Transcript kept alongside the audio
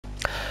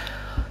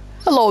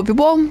Hello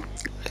everyone,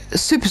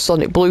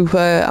 Supersonic Blue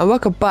here, and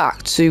welcome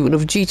back to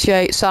another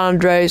GTA San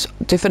Andreas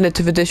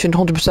Definitive Edition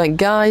 100%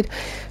 guide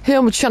here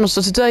on my channel.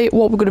 So today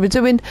what we're going to be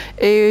doing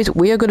is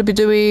we are going to be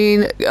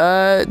doing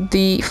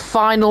the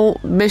final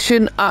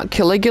mission at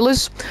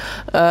Caligula's.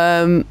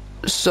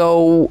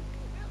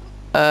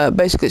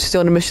 Basically it's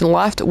still a mission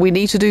left. We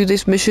need to do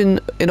this mission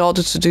in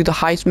order to do the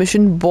heist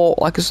mission, but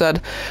like I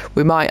said,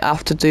 we might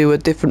have to do a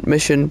different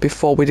mission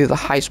before we do the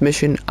heist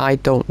mission. I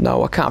don't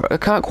know, I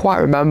can't quite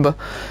remember.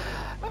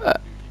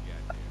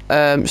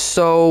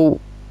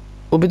 So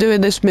we'll be doing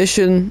this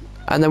mission,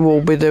 and then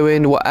we'll be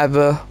doing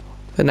whatever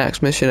the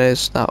next mission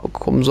is that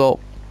comes up.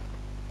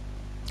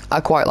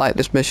 I quite like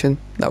this mission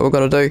that we're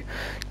gonna do.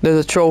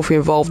 There's a trophy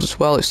involved as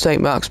well. It's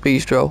Saint Marks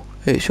Bistro.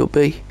 It should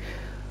be.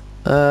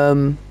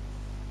 Yep.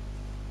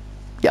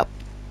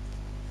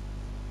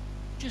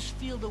 Just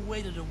feel the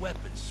weight of the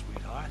weapon,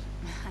 sweetheart.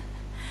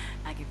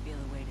 I can feel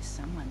the weight of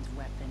someone's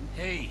weapon.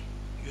 Hey,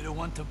 you're the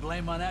one to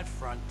blame on that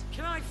front.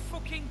 Can I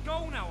fucking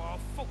go now, or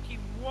fucking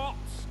what?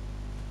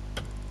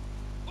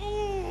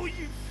 Oh,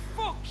 you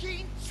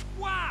fucking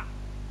twat!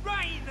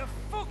 Right in the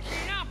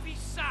fucking happy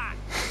sack!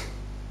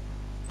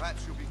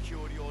 Perhaps you'll be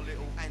cured of your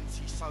little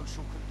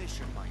antisocial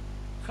condition, mate.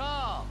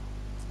 Carl,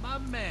 it's my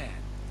man.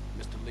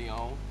 Mr.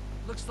 Leone?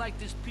 Looks like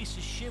this piece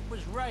of shit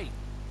was right.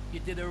 You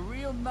did a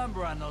real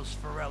number on those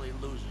Forelli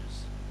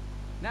losers.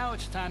 Now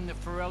it's time that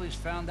Forelli's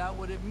found out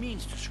what it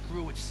means to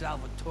screw with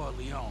Salvatore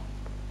Leone.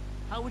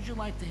 How would you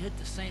like to hit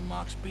the Saint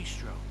Marks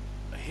Bistro?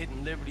 A hit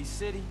in Liberty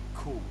City?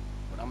 Cool,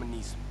 but I'm gonna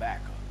need some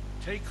backup.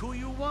 Take who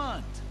you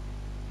want.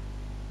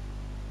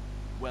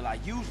 Well, I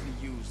usually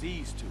use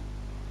these two.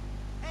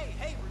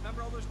 Hey,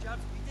 remember all those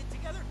jobs we did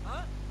together?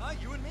 Huh?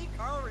 You and me,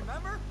 Carl,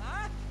 remember?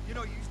 Huh? You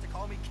know, you used to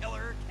call me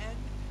Killer, Ken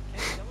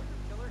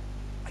Killer,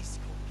 Ice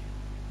Cold Ken.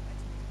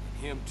 That's me.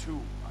 And him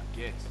too, I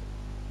guess.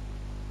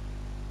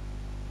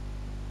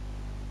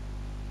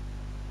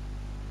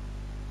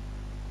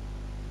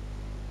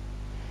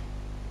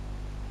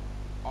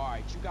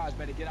 Alright, you guys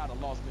better get out of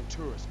Los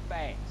Venturas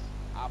fast.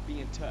 I'll be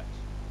in touch.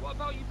 What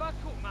about your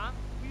backup, man?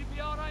 Will you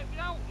be alright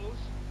without us?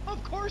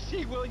 Of course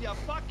he will, you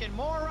fucking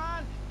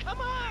moron! Come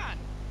on!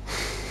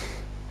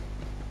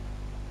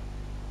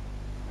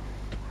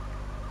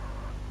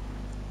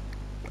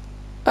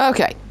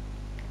 Okay.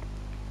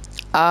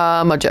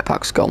 My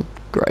jetpack's gone.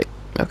 Great.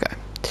 Okay.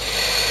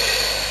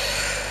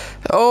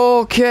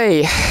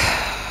 Okay.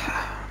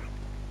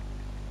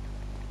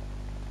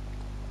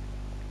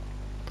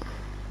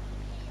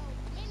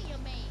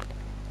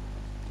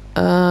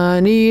 I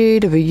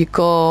need a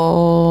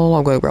vehicle.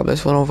 I'm going to grab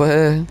this one over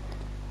here.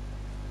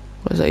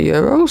 What is that,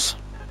 euros?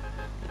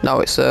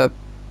 No, it's a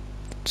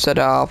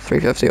Cedar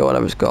 350 or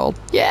whatever it's called.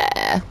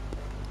 Yeah.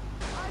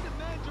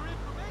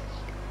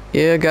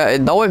 You're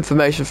getting no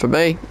information from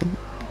me.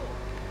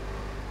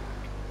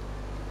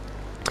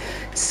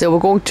 So we're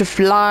going to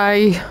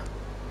fly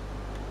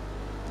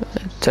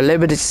to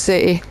Liberty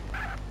City.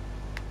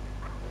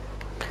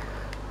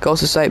 Go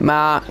to Saint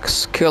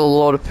Marks, kill a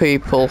load of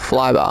people,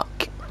 fly back.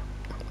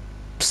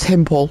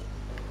 Simple.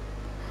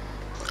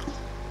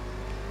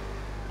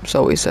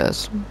 So he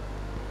says.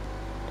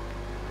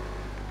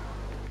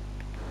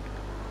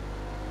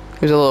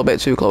 He was a little bit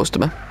too close to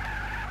me.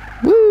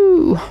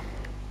 Woo!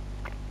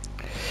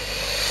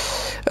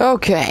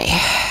 Okay,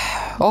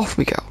 off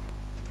we go.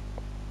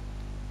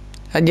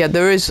 And yeah,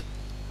 there is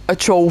a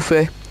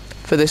trophy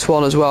for this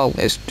one as well.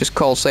 It's just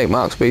called Saint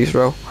Marks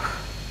Bistro.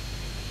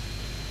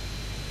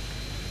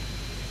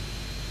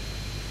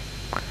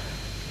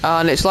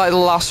 And it's like the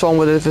last one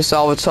we did for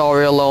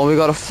Salvatore Leone. We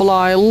got to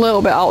fly a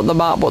little bit out of the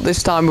map, but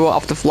this time we won't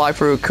have to fly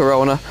through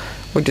Corona.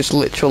 We just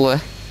literally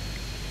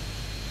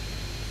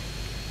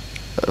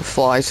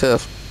fly to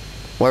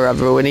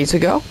wherever we need to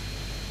go.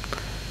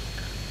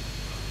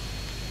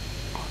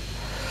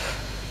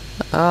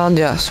 And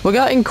yes, we're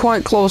getting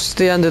quite close to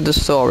the end of the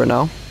story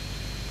now.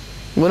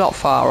 We're not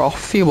far off,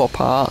 a few more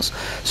parts.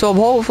 So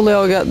hopefully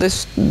I'll get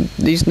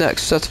these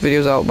next set of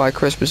videos out by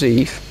Christmas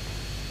Eve.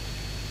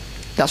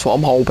 That's what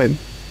I'm hoping.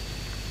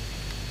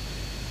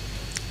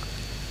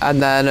 And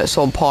then at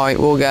some point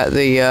we'll get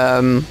the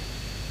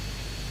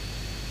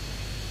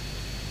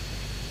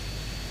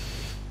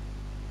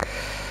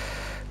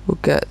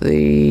look at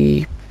that.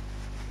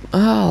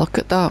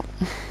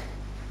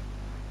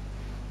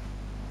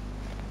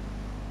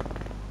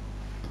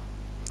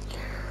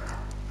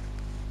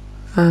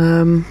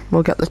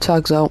 We'll get the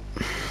tags out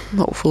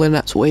hopefully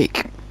next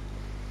week.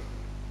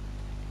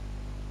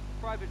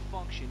 Private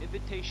function,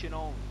 invitation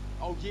only.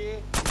 Oh yeah?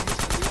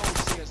 Mr. Leone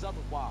says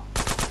otherwise.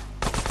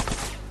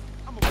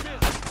 I'm a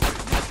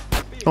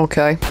business.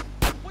 Okay.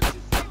 What you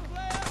say,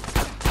 Blair?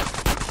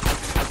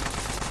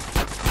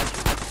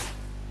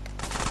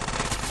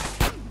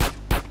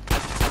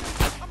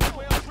 I'm a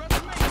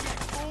well-dressed maniac,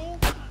 fool.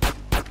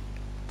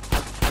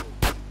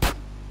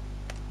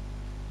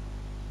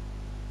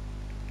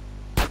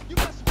 You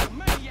messing with a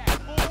maniac,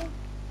 fool.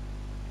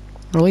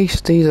 At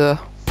least these are.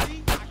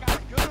 See, I got a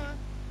gun.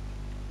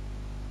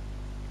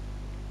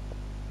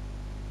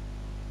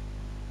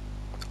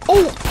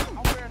 Oh!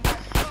 I'm wearing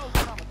nice clothes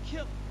and I'm a killer.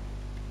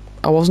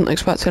 I wasn't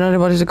expecting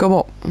anybody to come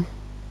up.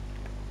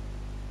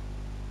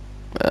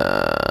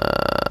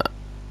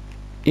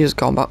 Use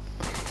combat.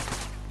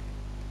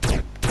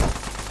 Run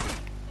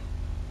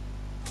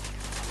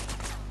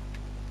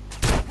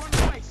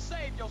away,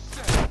 save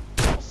yourself.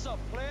 What's up,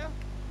 player?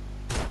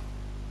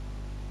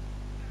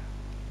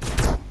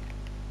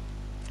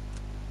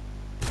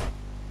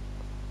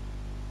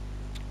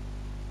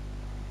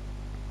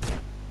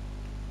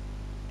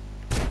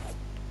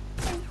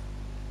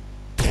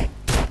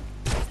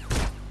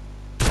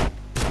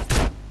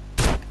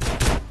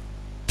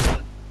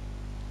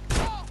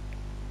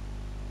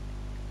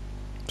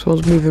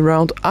 Someone's moving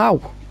around. Ow! You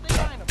think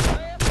I ain't a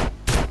player?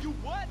 You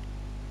what?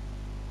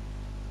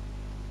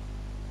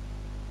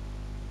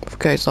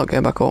 Okay, it's not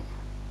getting back up.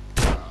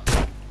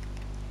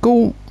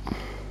 Go!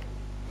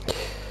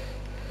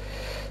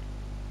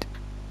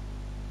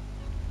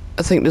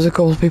 I think there's a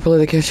couple of people in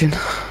the kitchen.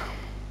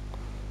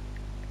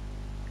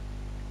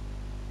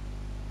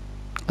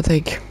 I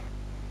think.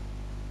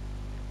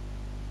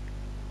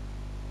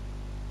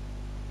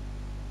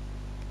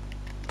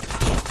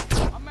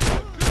 I may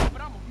look good,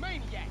 but I'm a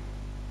maniac.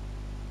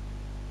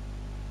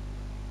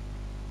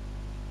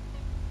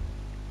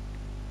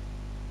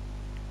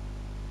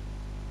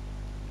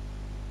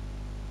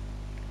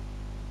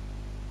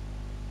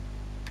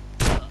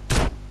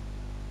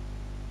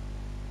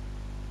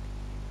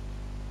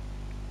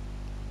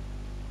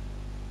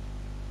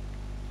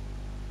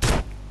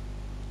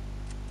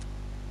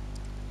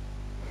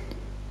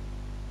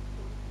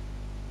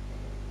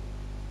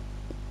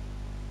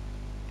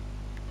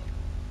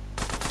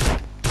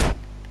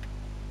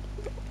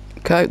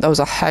 Okay, that was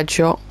a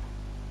headshot.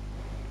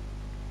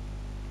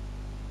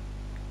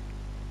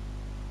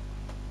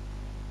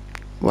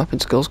 Weapon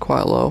skill's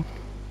quite low.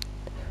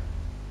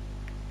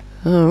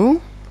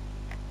 Oh.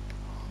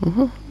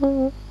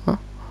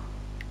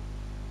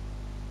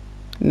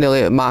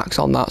 Nearly at max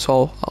on that,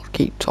 so I'll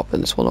keep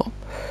topping this one up.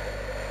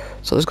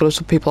 So there's got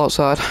some people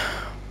outside.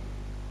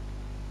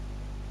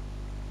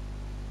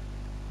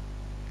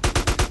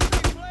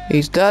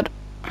 He's dead.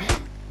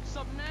 What's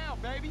up now,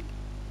 baby?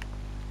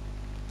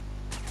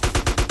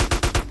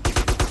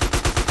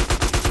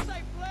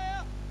 Say,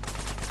 player.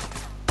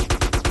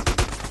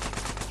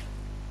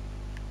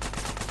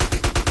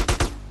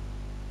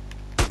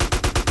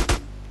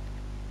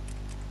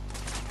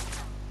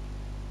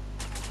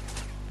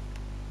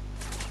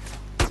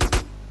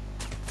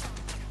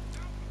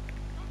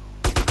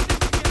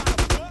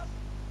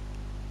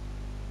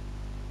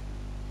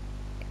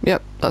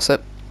 Yep, that's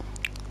it.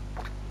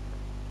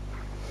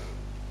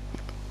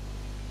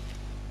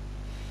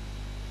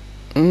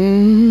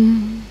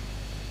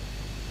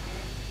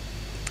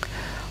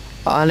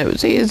 And it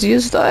was easy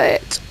as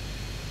that.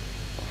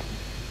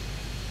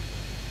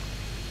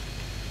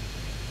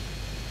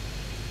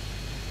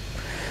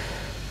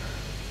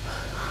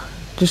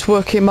 Just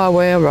working my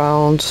way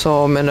around,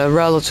 so I'm in a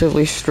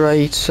relatively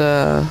straight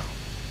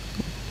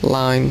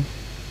line.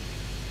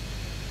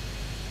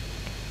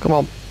 Come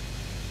on.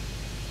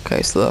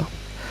 Okay, so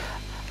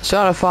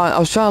I was trying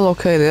to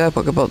locate the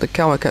airport, but the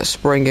camera kept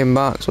springing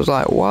back, so I was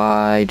like,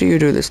 why do you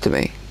do this to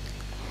me?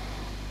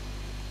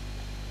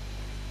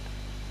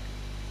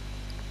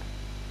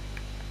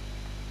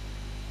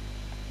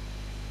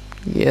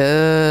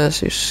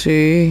 Yes, you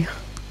see.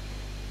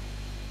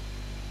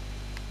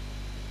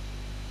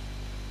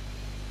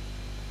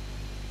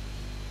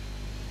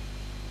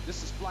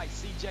 This is flight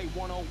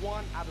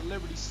CJ-101 out of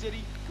Liberty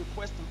City,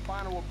 requesting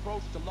final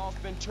approach to Los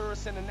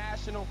Venturas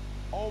International.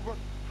 Over.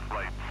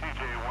 Flight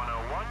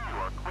CJ-101, you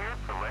are cleared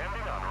for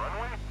landing on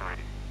runway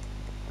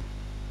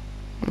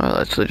 3. I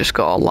literally just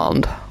got to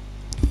land.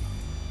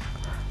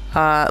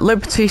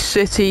 Liberty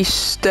City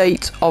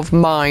State of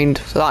Mind.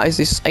 So that is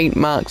this Saint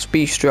Marks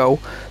Bistro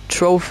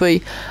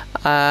trophy,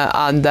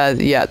 and then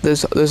yeah,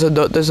 there's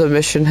a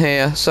mission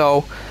here.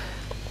 So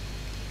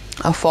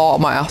I thought I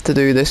might have to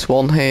do this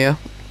one here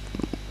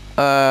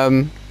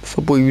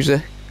for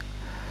Boozy.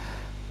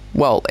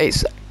 Well,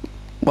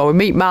 we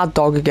meet Mad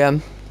Dog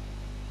again.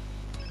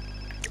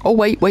 Oh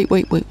wait.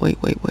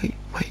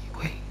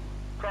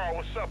 Carl,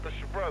 what's up? It's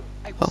your brother.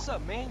 Hey, what's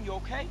up, man? You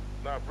okay?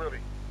 Not really.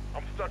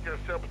 I'm stuck in a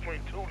cell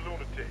between two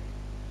lunatics.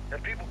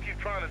 And people keep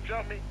trying to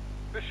jump me.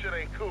 This shit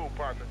ain't cool,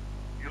 partner.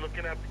 You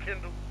looking after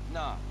Kendall?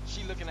 Nah,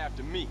 she looking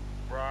after me.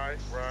 Right.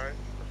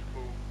 That's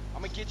cool.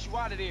 I'ma get you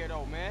out of there,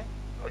 though, man.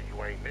 No,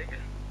 you ain't, nigga. Who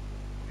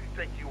do you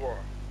think you are?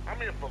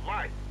 I'm in for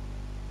life.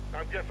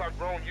 I guess I've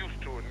grown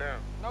used to it now.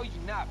 No, you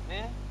not,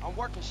 man. I'm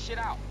working shit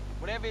out.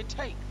 Whatever it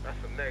takes. That's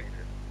a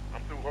negative.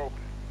 I'm through hoping.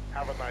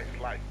 Have a nice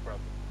life, brother.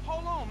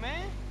 Hold on,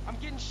 man. I'm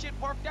getting shit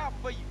worked out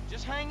for you.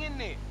 Just hang in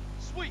there.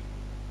 Sweet.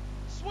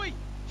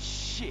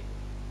 Shit.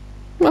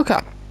 Okay.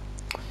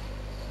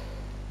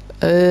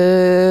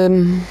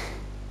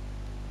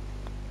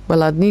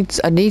 Well, I need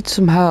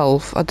some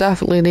health. I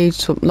definitely need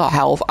some, not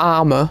health,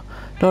 armor.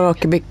 No,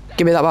 give me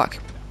that back.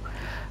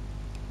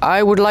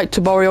 I would like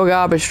to borrow your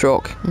garbage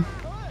truck.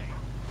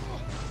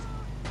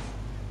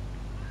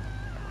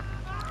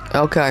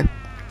 Okay.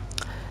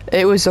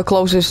 It was the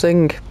closest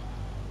thing.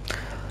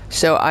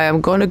 So I am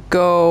gonna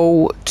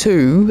go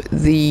to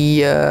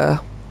the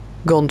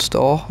gun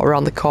store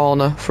around the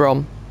corner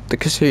from the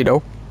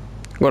casino.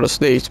 I'm gonna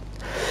sneeze.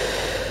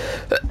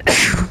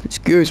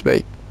 Excuse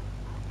me.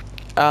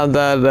 And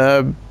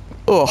then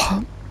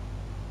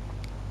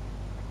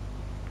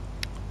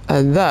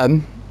and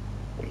then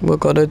we're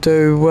gonna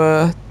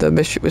do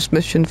this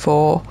mission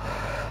for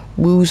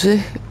Woozy,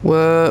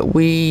 where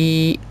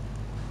we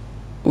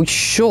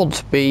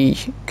should be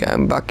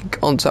getting back in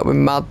contact with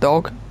Mad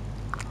Dog,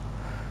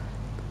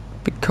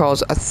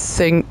 because I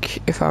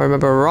think, if I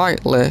remember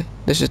rightly,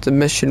 this is the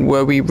mission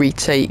where we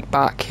retake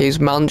back his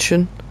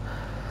mansion,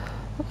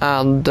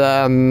 and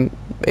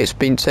it's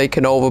been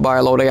taken over by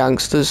a load of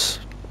gangsters.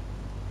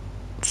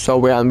 So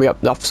we have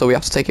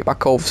to take it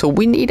back over. So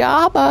we need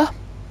armor.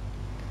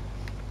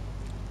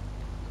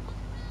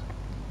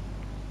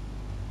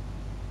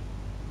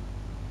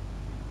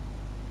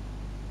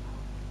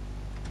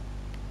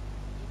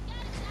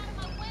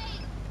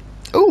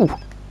 Ooh.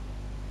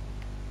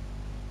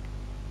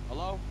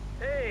 Hello?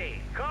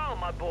 Hey, Carl,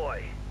 my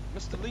boy.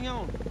 Mr.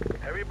 Leone.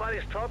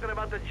 Everybody's talking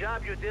about the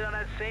job you did on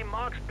that Saint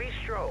Marks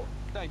Bistro.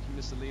 Thank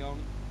you, Mr. Leone.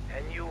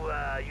 And you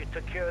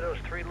took care of those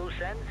 3 loose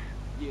ends?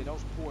 Yeah,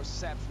 those poor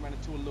saps ran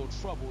into a little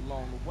trouble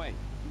along the way.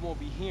 You won't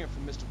be hearing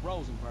from Mr.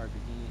 Rosenberg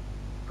again.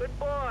 Good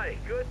boy,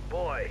 good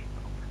boy.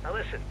 Now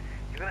listen,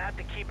 you're gonna have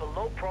to keep a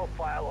low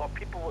profile or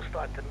people will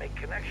start to make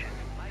connections.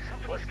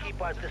 So let's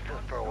keep our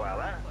distance for a while,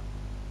 huh?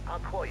 I'll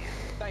call you.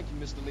 Thank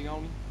you, Mr.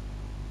 Leone.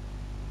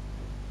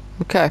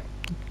 Okay.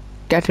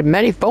 Getting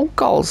many phone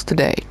calls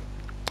today.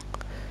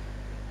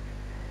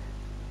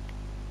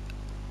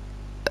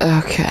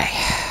 Okay.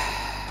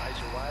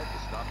 Nice arrived to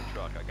stop the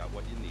truck. I got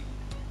what you need.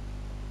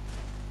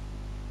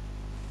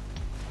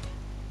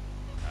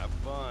 Have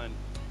fun.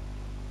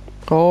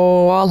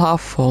 Oh, I'll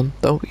have fun.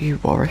 Don't you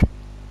worry.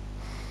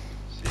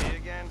 See you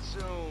again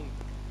soon.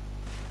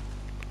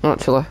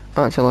 Actually,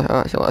 I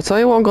tell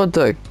you what I'm gonna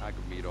do. I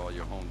could meet all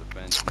your home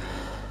defense needs.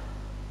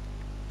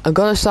 I'm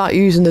gonna start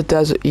using the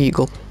Desert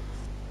Eagle.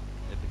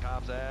 If the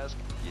cops ask,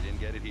 you didn't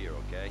get it here,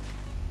 okay?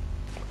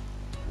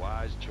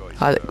 Wise choice,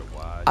 I sir.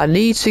 Wise.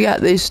 need to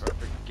get this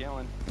Perfect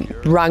killing.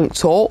 Pure.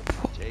 ranked up.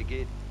 Take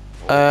it.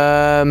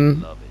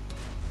 Um. Love it.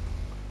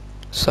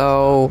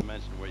 So. Not to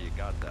mention where you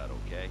got that,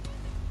 okay?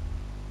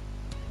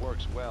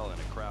 Works well in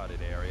a crowded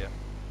area.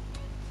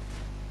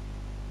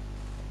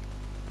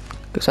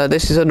 So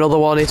this is another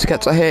one. I need to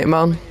get to hit,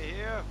 man. You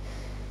here?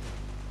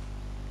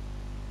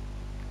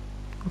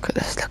 Look at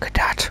this. Look at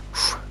that.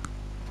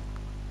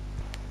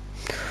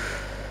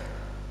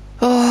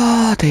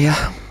 Oh dear.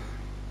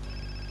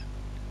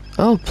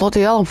 Oh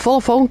bloody hell! I'm full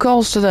of phone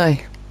calls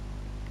today.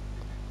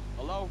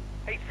 Hello?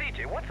 Hey,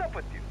 CJ, what's up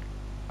with you?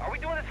 Are we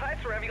doing this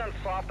heist or have you gone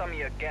soft on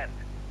me again?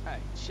 Hey,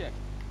 check it.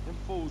 Them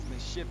fools been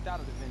shipped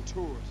out of the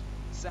Venturas.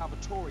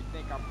 Salvatore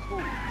think I'm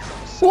cool.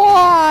 So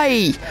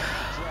Why?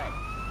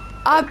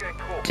 I'm. Okay,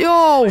 cool.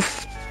 Oh.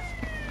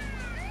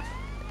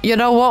 You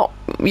know what?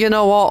 You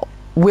know what?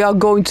 We are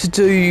going to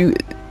do.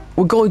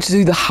 We're going to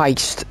do the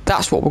heist.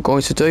 That's what we're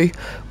going to do.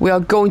 We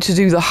are going to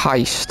do the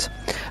heist.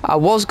 I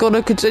was going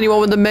to continue on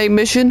with the main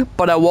mission,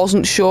 but I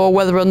wasn't sure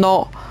whether or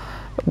not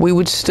we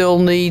would still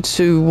need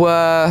to.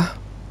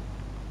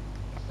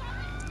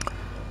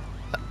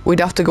 We'd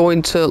have to go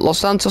into Los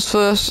Santos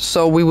first,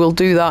 so we will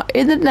do that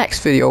in the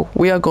next video.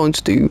 We are going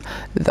to do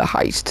the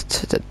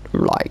heist,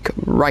 like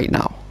right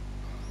now.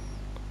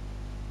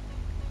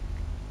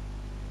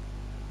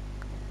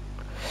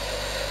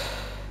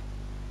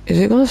 Is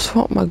it going to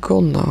swap my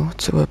gun though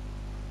to a...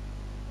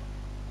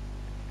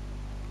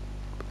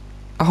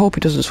 I hope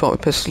he doesn't swap my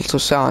pistol to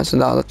silence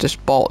and that I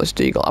just bought this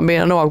deagle. I mean,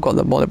 I know I've got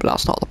the money, but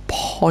that's not the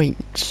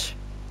point.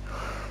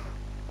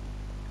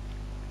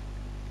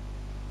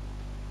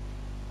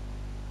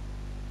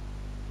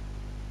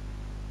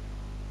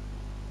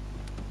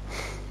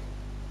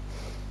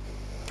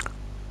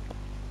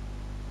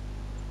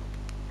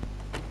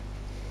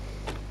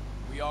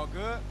 We all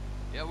good?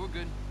 Yeah, we're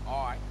good.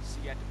 All right, see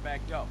you at the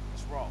back door.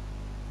 Let's roll.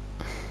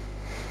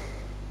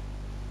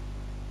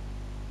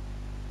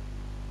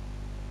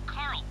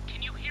 Carl,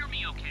 can you hear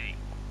me okay?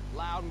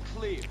 Loud and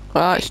clear.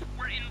 Alright,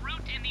 We're en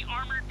route in the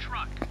armored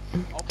truck.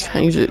 Okay,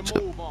 change get it a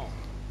to... move on.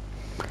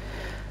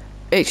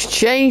 It's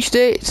changed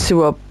it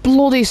to a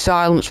bloody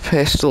silenced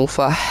pistol,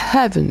 for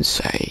heaven's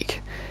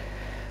sake.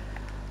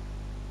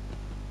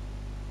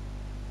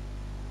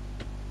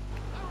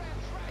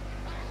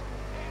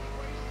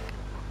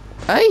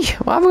 Hey,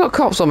 why have I got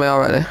cops on me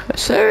already?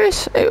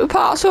 Serious? It was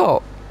parked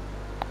up.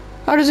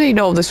 How does he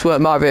know this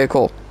weren't my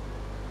vehicle?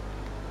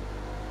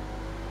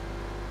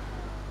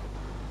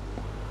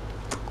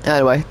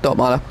 Anyway, don't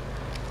matter.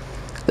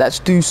 Let's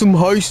do some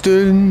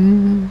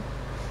heisting.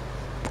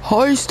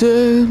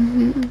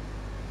 Heisting.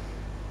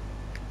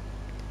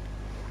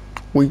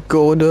 We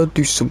gonna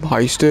do some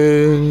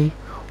heisting.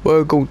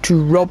 We're going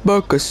to rob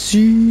a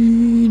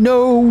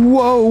casino.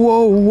 Whoa,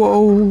 whoa,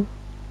 whoa.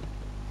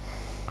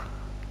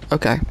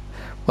 Okay.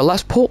 Well,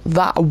 let's put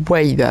that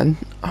away then.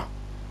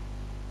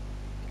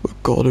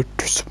 gonna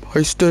do some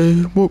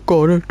heisting, we're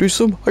gonna do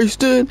some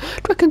heisting. Do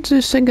you reckon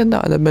singing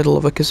that in the middle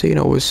of a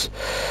casino was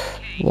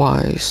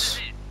wise?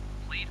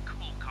 Play it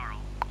cool,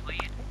 Carl. Play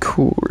it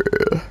Cool.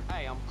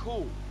 Hey, I'm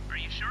cool. Are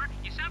you sure?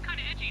 You sound kind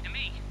of edgy to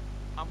me.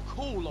 I'm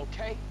cool,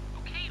 okay?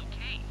 Okay,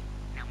 okay.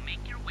 Now make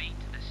your way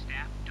to the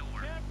staff door.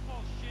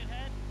 Careful,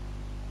 shithead.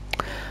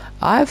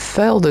 I've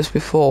failed this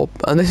before,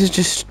 and this is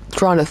just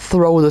trying to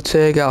throw the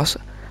tear gas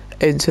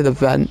into the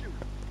vent.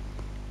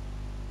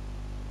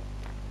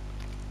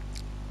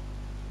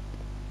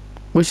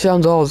 Which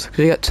sounds odd, because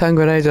you get 10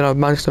 grenades and I've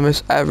managed to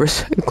miss every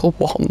single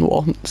one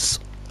once.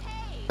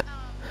 Hey, do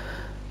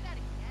that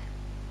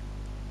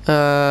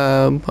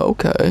again.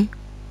 Okay.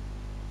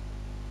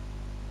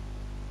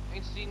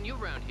 Ain't seen you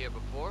around here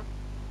before.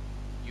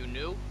 You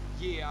new?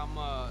 Yeah, I'm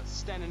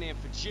standing in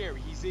for Jerry.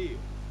 He's ill.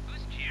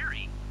 Who's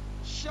Jerry?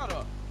 Shut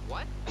up.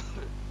 What?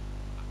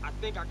 I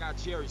think I got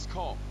Jerry's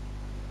call.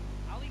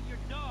 I'll eat your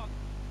dog.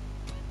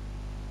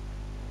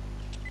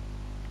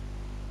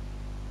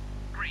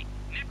 Great.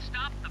 Next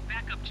stop, the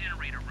backup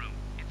generator room.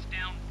 It's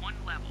down one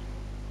level.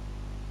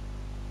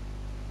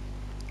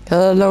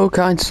 Hello,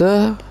 kind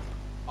sir.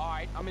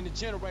 Alright, I'm in the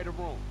generator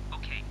room.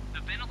 Okay,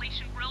 the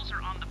ventilation grills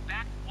are on the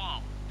back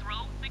wall.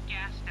 Throw the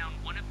gas down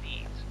one of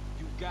these.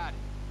 You got it.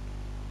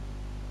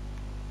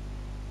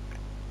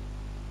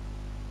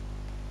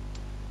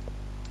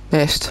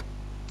 Missed.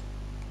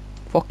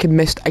 Fucking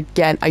missed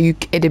again. Are you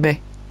kidding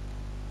me?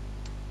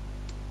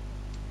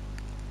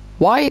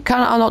 Why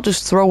can't I not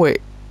just throw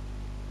it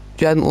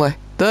gently?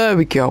 There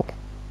we go.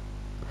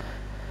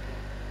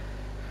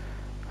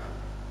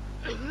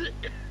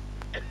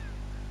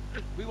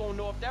 We won't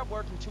know if that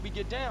worked until we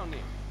get down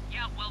there.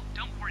 Yeah, well,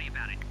 don't worry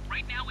about it.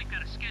 Right now we've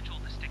got a schedule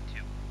to stick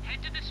to.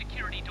 Head to the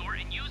security door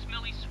and use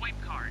Millie's swipe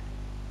card.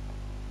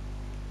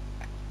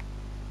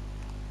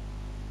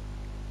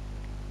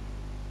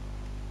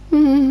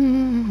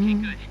 Okay,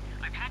 good.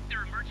 I've hacked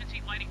their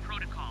emergency lighting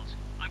protocols.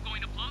 I'm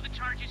going to blow the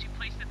charges you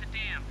placed at the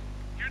dam.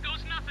 Here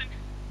goes nothing.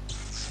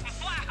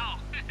 Wow!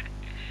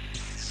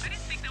 I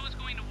didn't think that was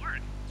going to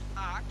work.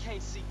 I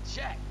can't see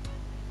jack.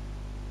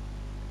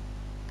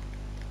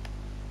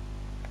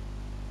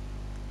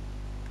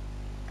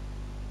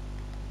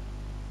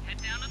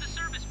 Head down to the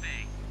service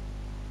bay.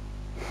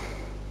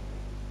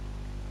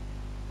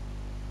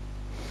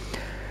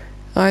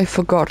 I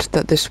forgot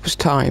that this was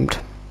timed.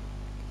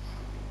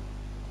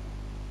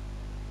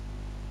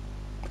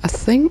 I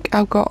think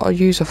I've got to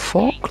use a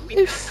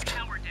forklift.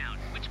 Power down,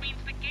 which means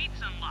the gate's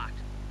unlocked.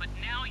 But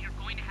now you're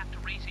going to have to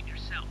raise it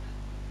yourself.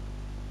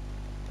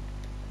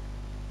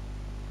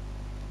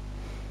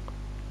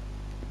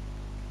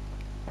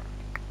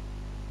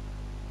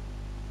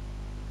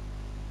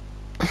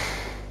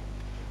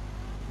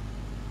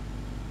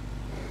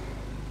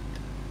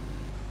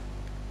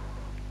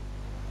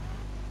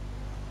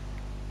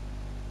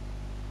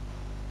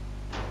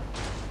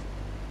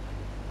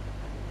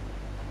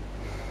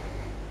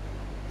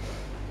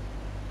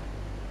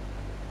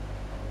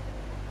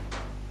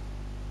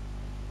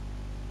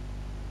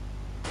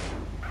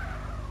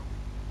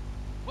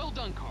 Well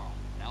done, Carl.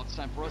 Now it's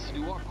time for us to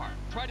do our part.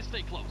 Try to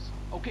stay close.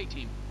 Okay,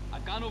 team.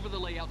 I've gone over the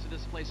layout to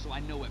this place so I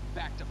know it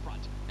back to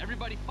front.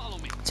 Everybody follow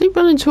me. Is he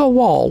running into a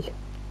wall?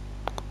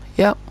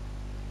 Yep.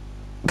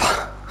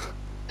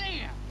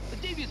 Damn! The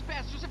devious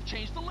bastards have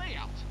changed the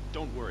layout.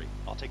 Don't worry,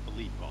 I'll take the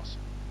lead, boss.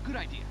 Good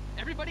idea.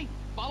 Everybody,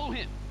 follow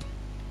him.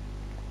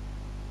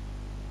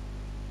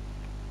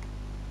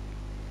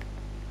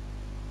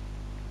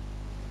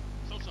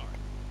 So sorry.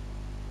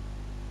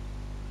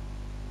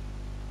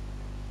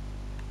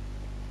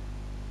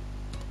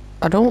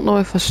 I don't know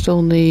if I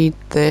still need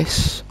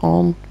this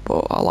on,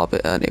 but I'll have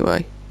it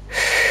anyway.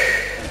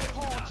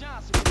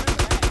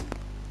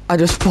 I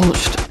just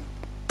punched.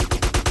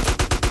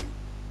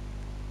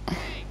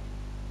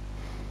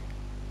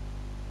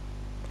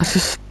 I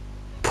just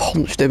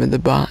punched him in the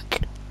back.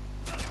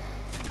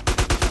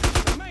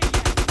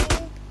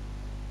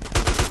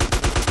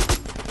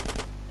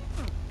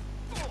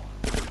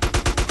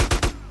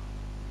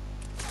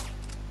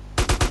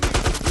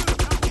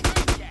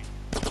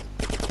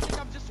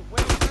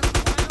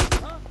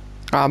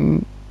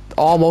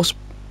 Almost.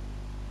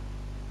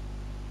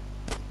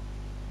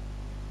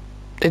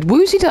 Did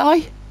Woozy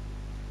die?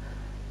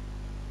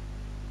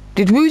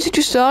 Did Woozy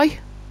just die?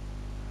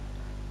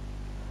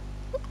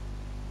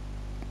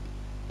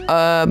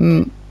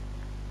 The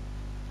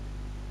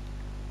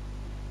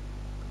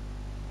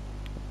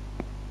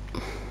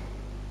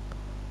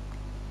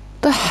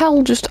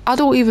hell just, I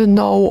don't even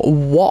know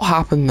what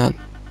happened then.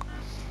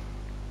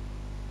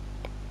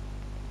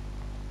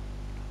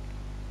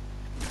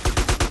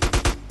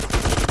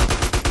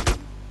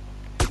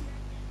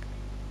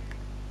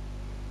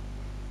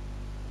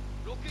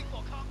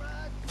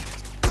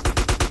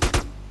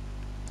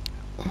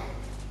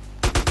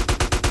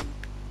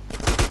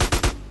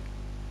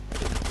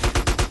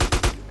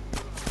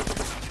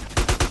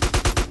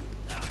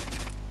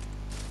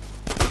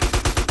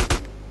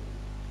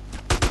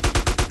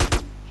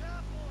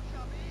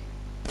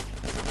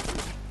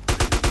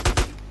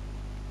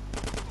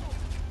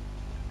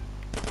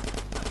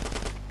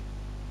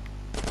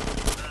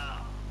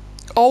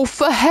 Oh,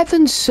 for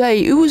heaven's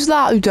sake, who was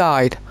that who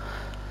died?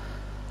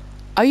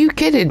 Are you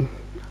kidding?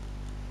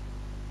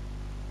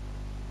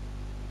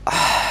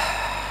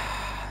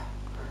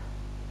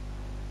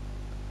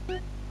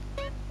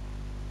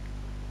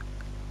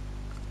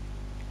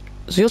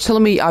 So you're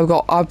telling me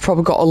I've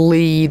probably got to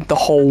lead the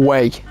whole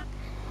way?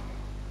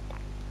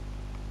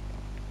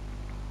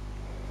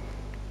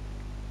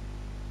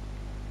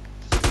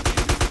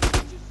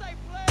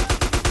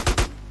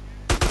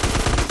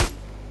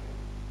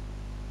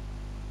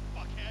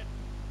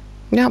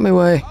 Get out of my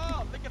way.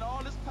 Oh, look at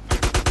all this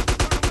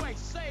run away,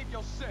 save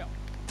yourself.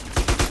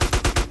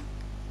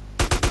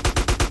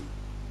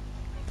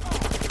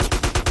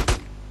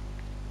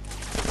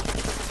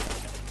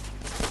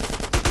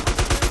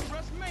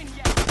 Trust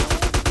maniac.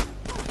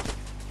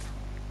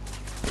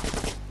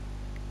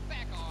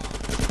 Back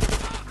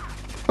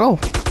off. Oh.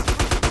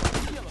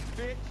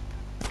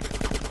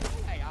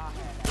 Hey, I'll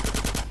have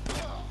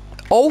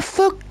Oh,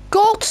 for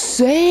God's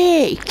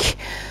sake!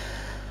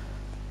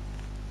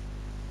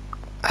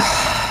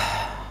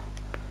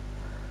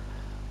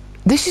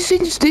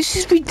 This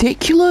is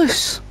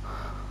ridiculous.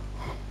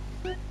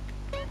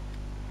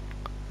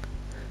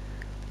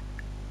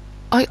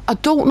 I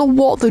don't know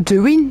what they're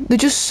doing. They're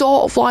just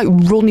sort of like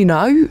running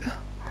out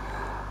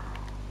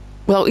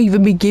without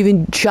even be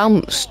given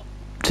chance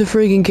to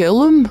friggin'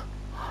 kill them.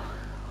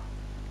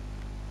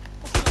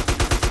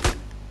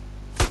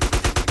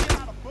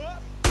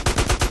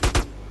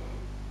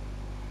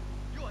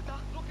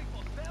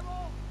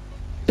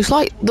 It's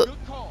like the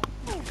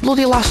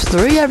bloody last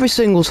three every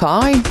single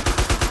time.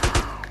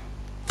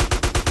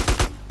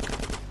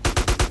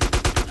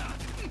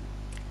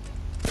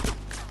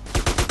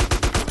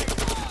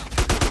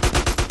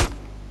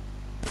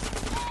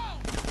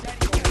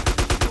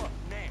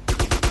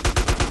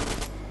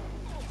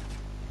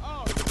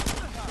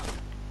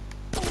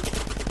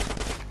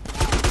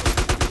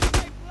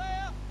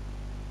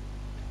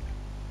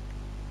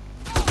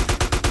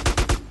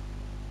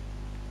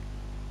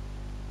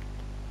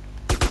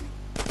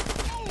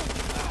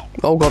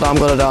 Oh god, I'm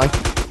gonna die.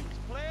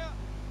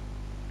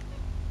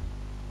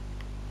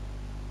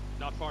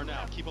 Not far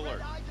now. Keep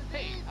alert.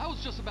 Hey, I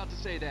was just about to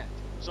say that.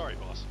 Sorry,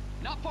 boss.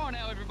 Not far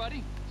now,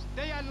 everybody.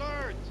 Stay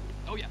alert.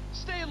 Oh yeah,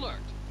 stay alert.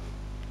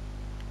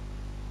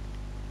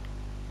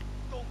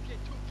 Don't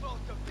get too close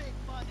to big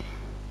money.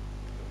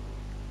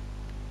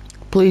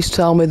 Please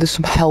tell me there's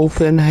some health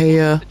in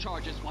here. The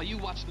charges while you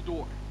watch the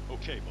door.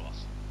 Okay,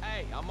 boss.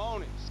 Hey, I'm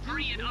on it.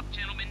 Hurry it up,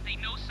 gentlemen. They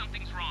know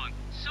something's wrong.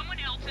 Someone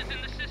else is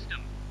in the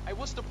system. Hey,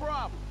 what's the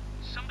problem?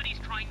 Somebody's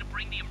trying to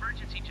bring the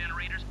emergency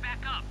generators back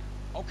up.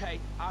 Okay,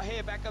 I'll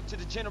head back up to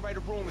the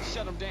generator room and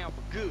shut them down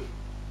for good.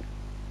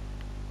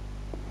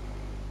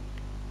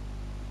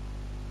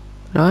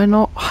 Did I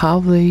not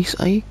have these?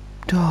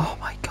 Oh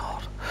my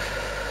god.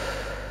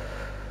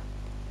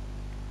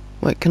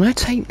 Wait, can I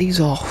take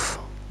these off?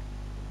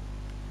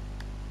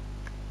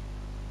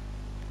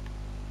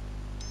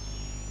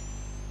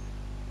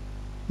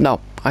 No,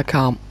 I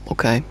can't.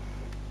 Okay.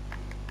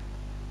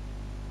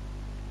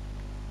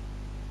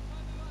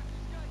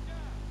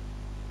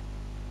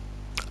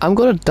 I'm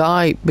gonna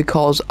die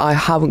because I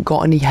haven't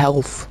got any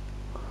health.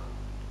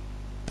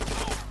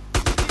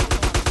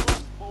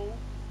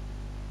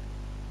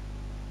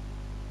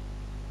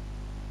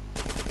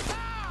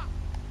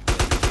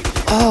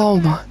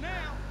 Oh my.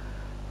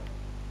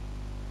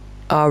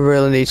 I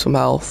really need some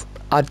health.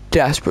 I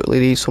desperately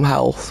need some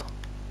health.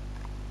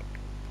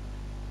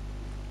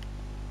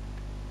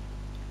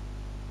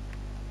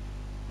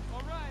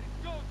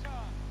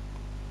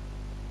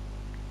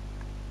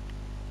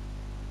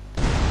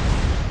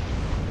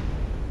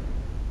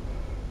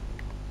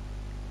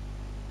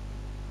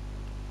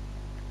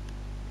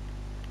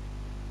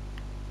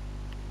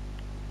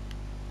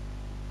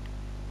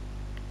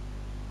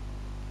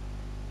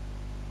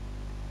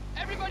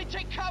 Everybody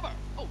take cover!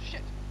 Oh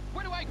shit!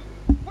 Where do I go?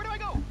 Where do I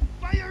go?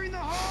 Fire in the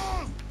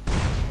hole!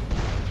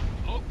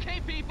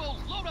 Okay, people,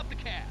 load up the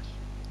cash.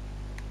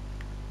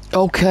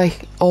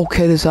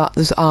 Okay,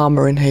 there's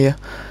armor in here.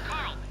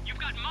 Carl, you've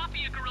got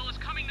Mafia guerrillas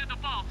coming to the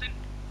vault and...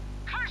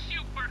 Curse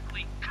you,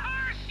 Berkeley!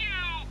 Curse you!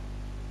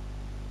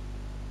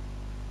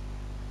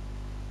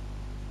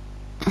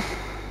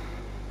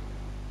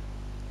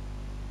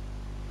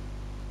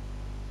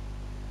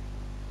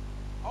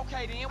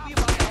 Okay, then we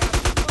about to have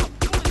some fun.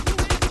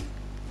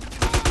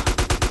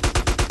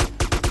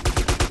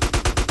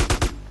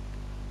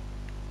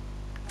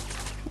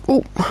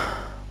 Oh.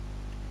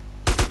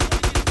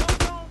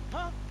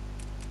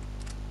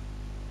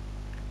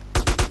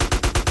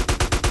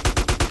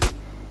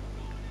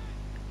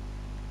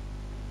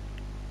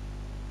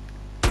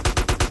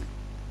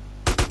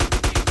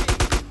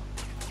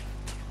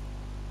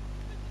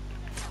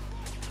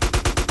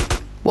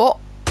 What?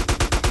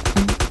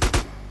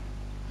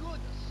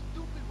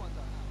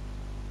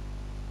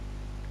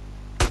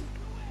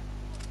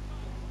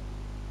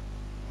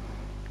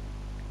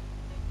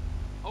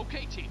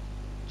 Okay, team.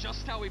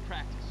 Just how we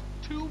practice.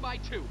 2 by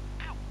 2.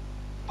 Ow!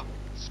 Fuck.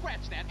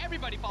 Scratch that.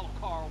 Everybody follow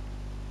Carl.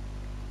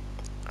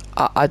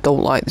 I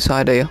don't like this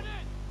idea.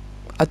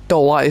 I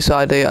don't like this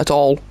idea at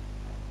all.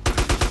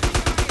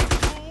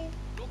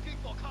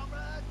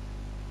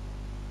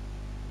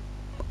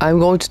 I'm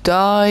going to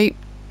die.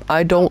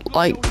 I don't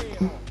like...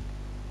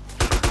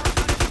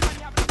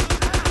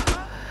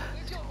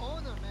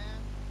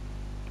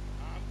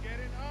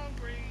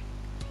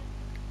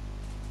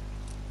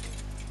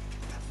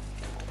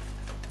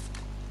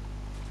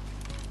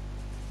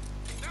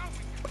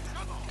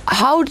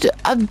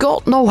 I've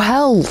got no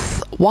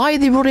health. Why are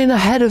they running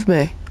ahead of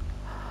me?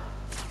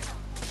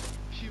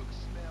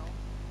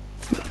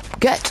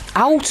 Get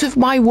out of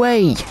my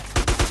way.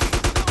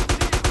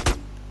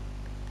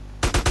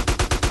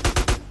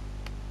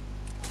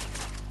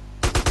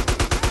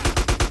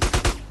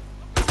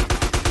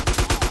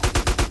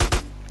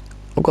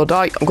 I'm gonna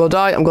die, I'm gonna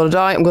die, I'm gonna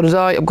die, I'm gonna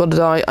die, I'm gonna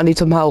die. I need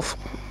some health.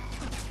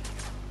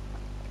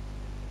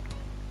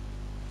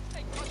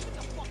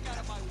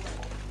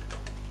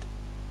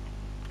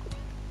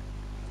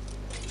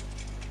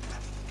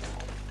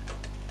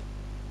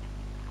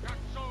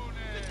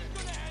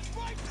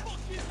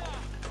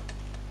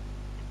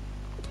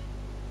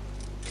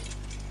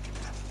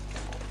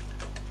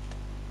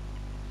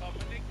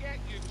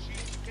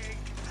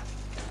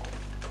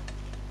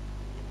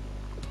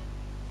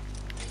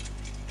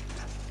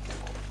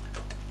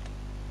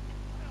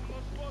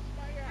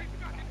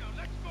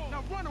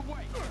 Run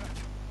away!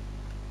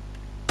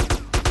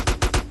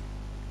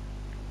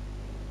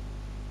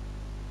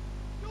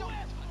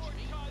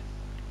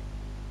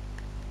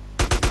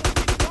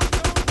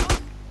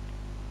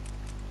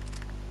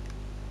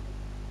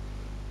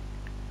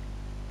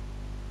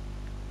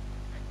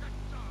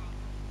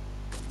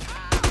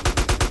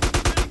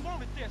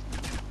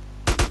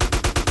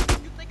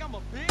 You think I'm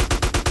a bitch?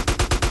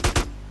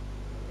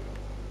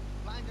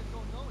 Blinders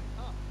don't know it,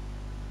 huh?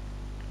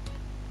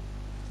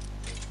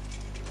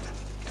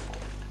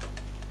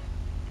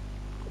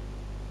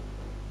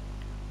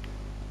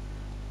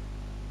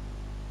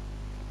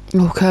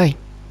 Okay.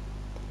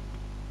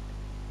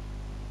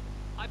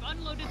 I've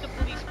unloaded the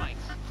police bikes.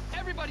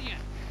 Everybody in.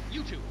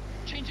 You two,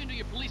 change into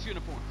your police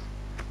uniforms.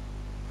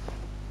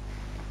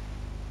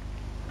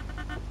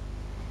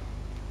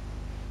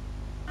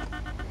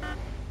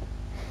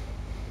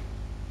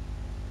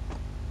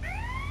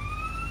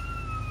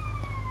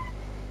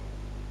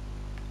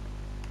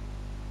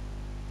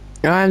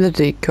 I'm the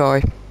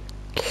decoy.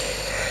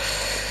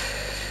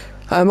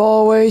 I'm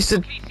always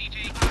the... Carl,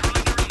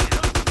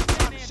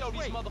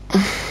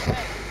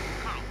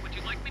 would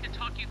you like me to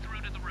talk you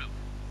through to the roof?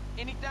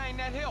 Anything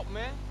that help,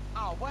 man.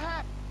 Oh, what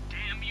happened?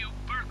 Damn you,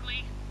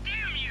 Berkeley.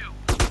 Damn you!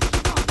 Oh,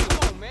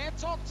 come on, man.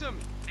 Talk to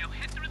me. Now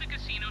head through the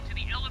casino to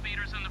the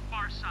elevators on the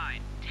far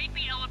side. Take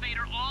the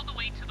elevator all the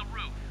way to the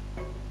roof.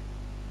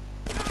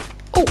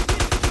 Oh!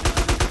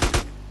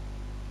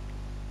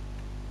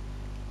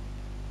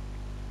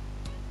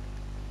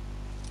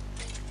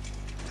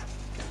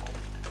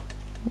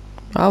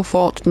 How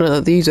fortunate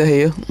that these are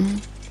here.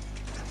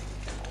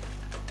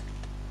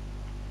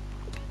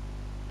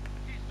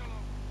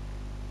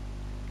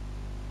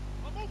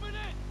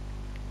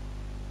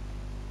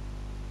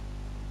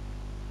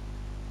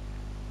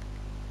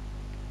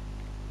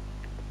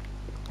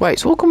 Wait,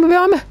 so what coming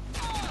behind me? I'm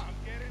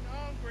getting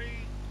hungry.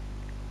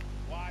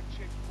 Watch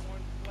it,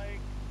 cornflake.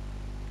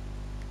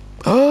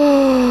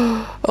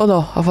 Oh no,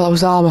 I thought that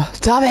was armor.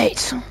 Damn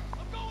it!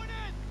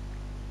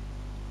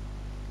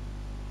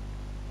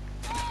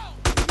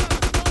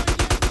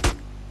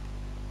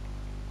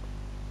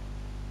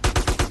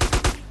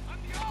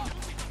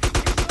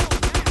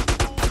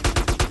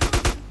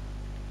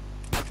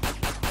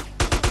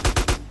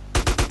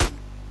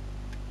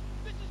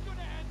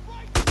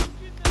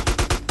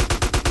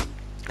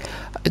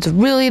 It's a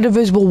really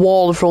invisible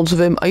wall in front of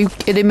him. Are you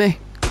kidding me?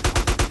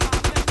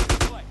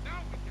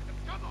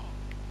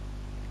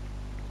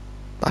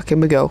 Back in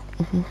we go.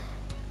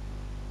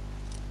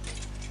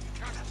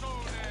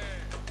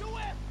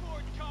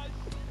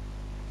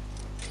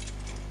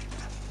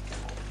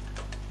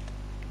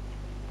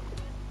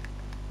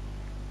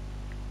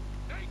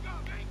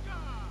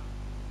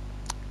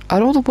 I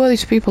don't know where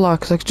these people are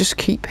because I just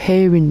keep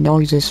hearing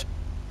noises.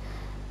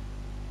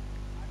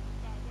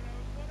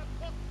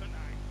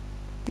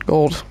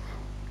 God.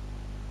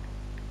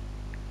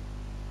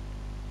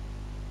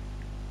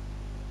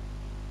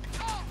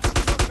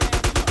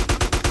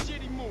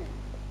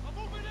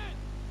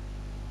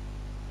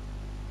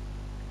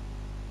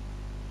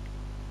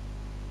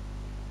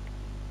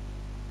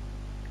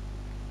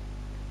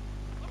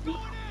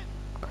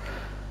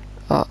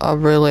 I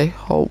really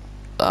hope.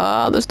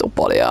 There's no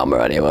body armor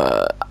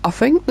anywhere. I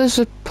think there's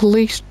a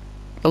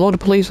lot of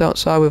police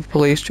outside with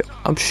police.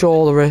 I'm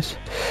sure there is.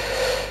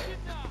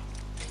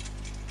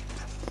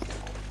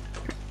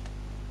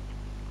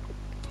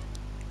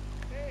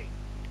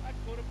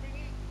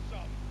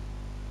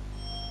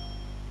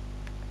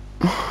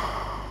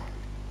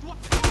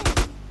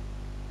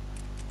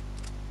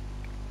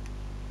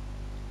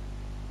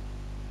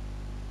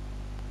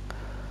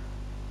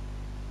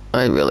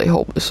 I really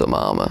hope there's some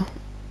armor.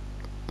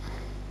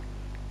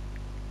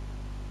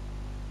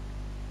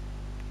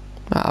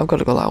 I've got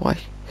to go that way.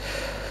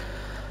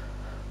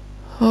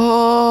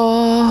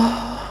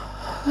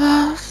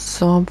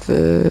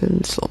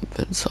 Something.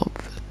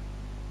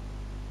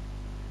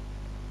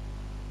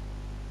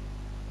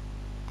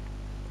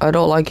 I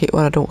don't like it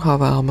when I don't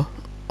have armor.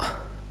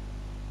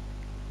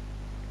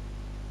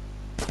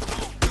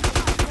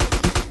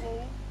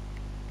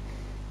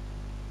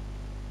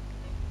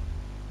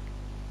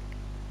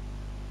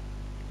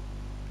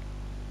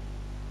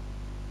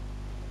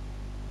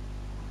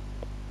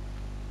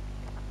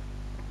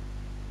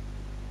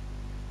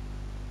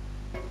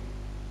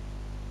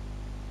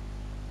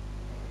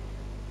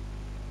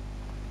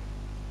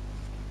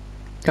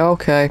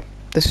 Okay,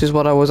 this is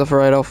what I was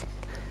afraid of.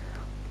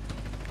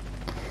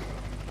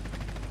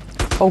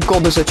 Oh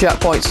god, there's a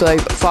checkpoint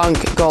save.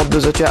 Thank god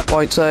there's a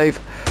checkpoint save.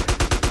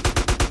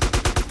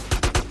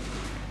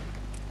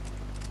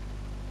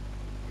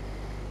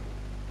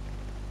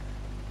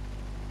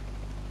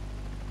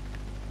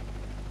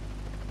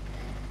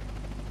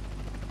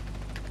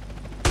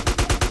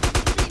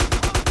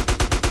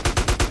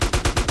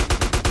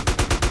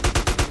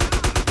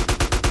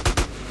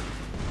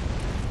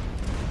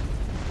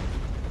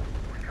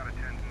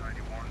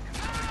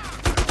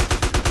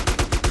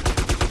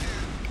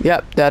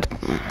 Yep, dead.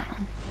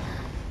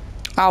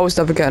 I was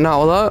never getting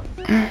out of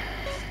that.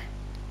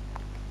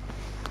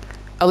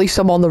 At least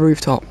I'm on the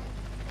rooftop.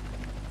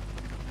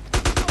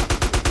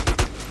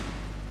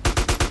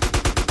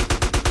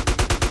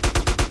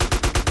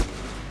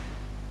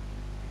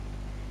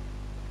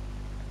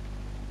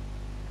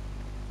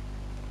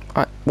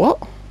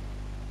 What?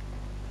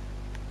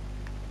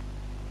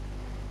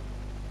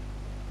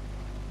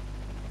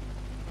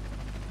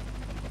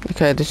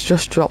 Okay, this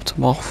just dropped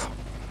him off.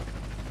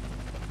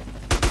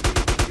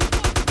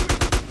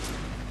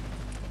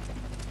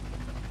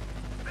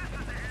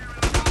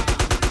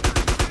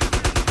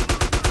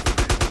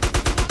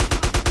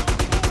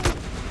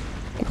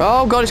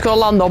 Oh god, it's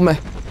gonna land on me.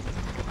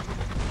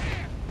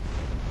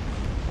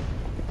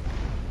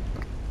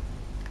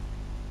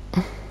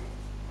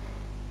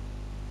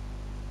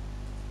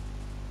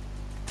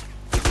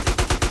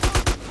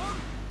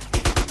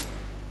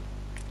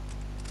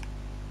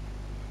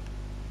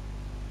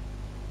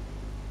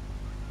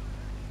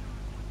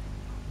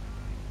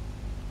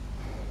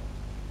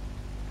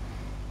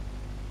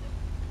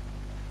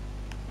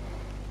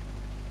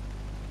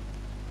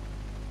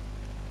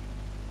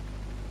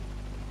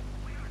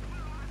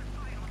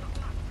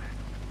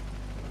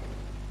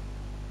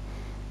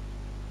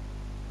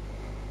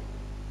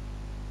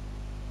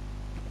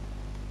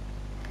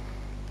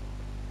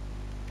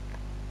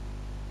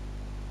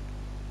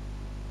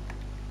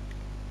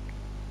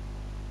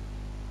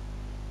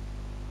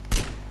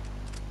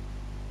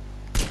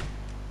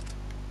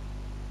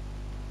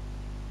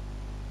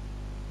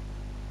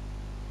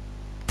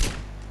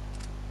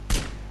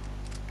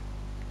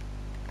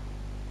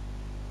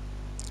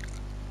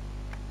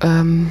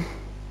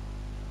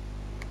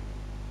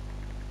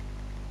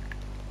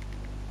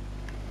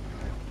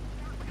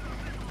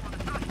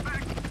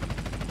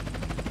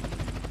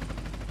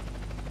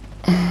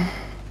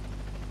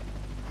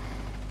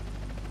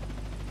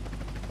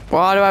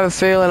 Why do I have a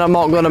feeling I'm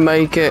not gonna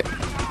make it?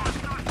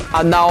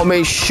 And now I'm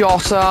being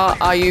shot at?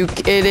 Are you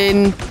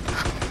kidding?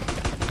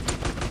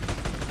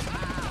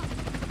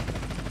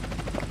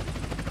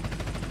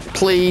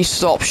 Please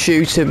stop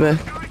shooting me.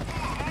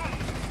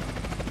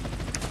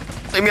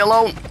 Leave me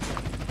alone.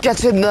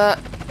 Get in there.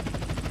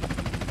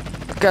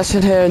 Get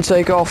in here and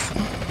take off.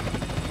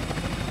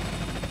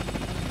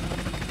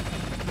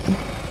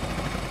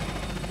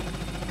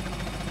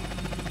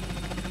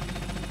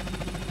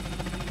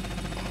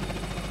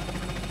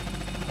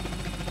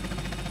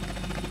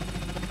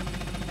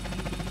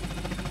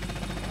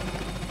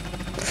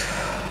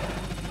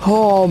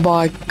 Oh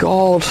my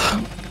god.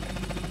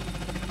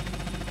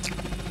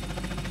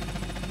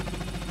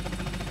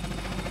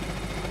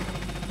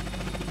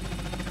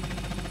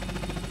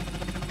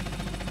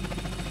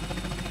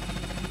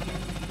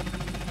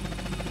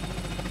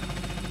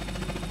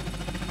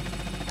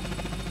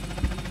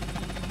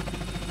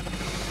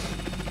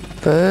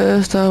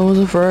 First I was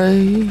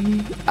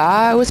afraid,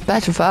 I was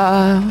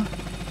petrified.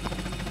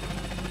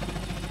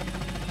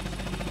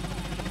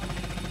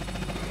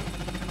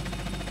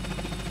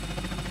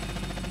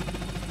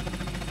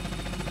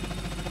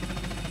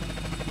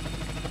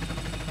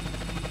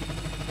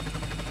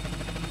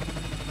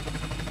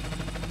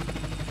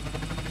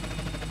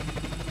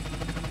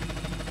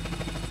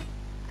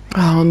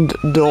 And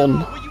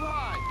done.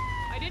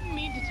 I didn't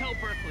mean to tell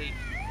Berkeley.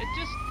 It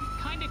just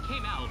kind of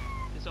came out,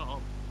 is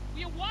all. Were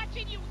you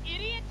watching, you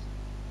idiot?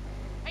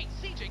 Hey,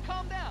 CJ,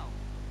 calm down.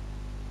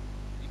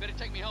 You better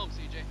take me home,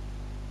 CJ.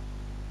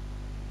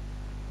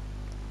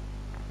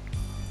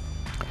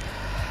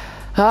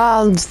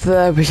 And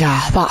there we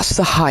are, that's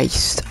the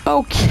heist.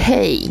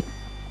 Okay.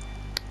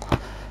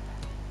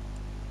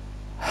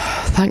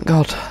 Thank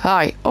God.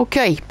 Hi,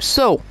 okay,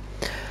 so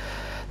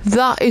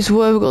that is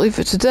where we're going to leave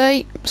for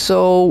today.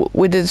 So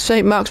we did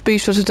Saint Marks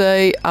Bistro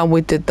today, and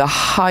we did the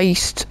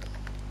heist.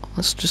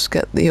 Let's just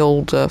get the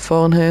old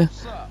phone here.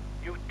 What's up?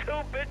 You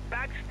two-bit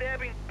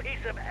backstabbing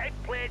piece of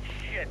eggplant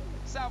shit.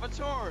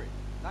 Salvatore,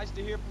 nice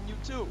to hear from you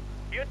too.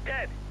 You're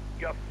dead.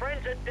 Your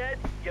friends are dead,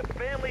 your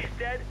family's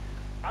dead.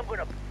 I'm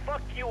gonna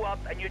fuck you up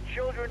and your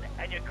children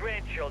and your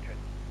grandchildren.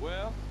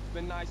 Well, it's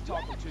been nice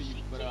talking to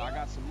you, but I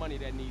got some money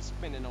that needs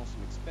spending on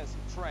some expensive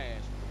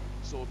trash.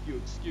 So if you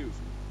excuse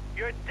me.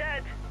 You're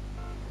dead.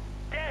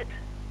 Dead.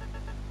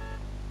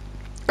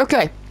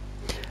 Okay.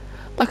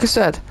 Like I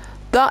said,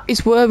 that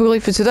is where we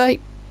leave for today.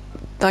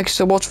 Thank you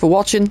so much for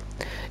watching.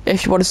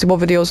 If you want to see more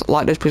videos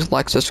like this, please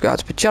like and subscribe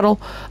to the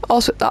channel.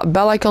 Also hit that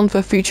bell icon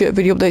for future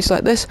video updates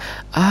like this.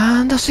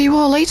 And I'll see you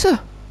all later.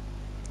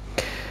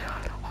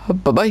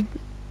 Bye bye.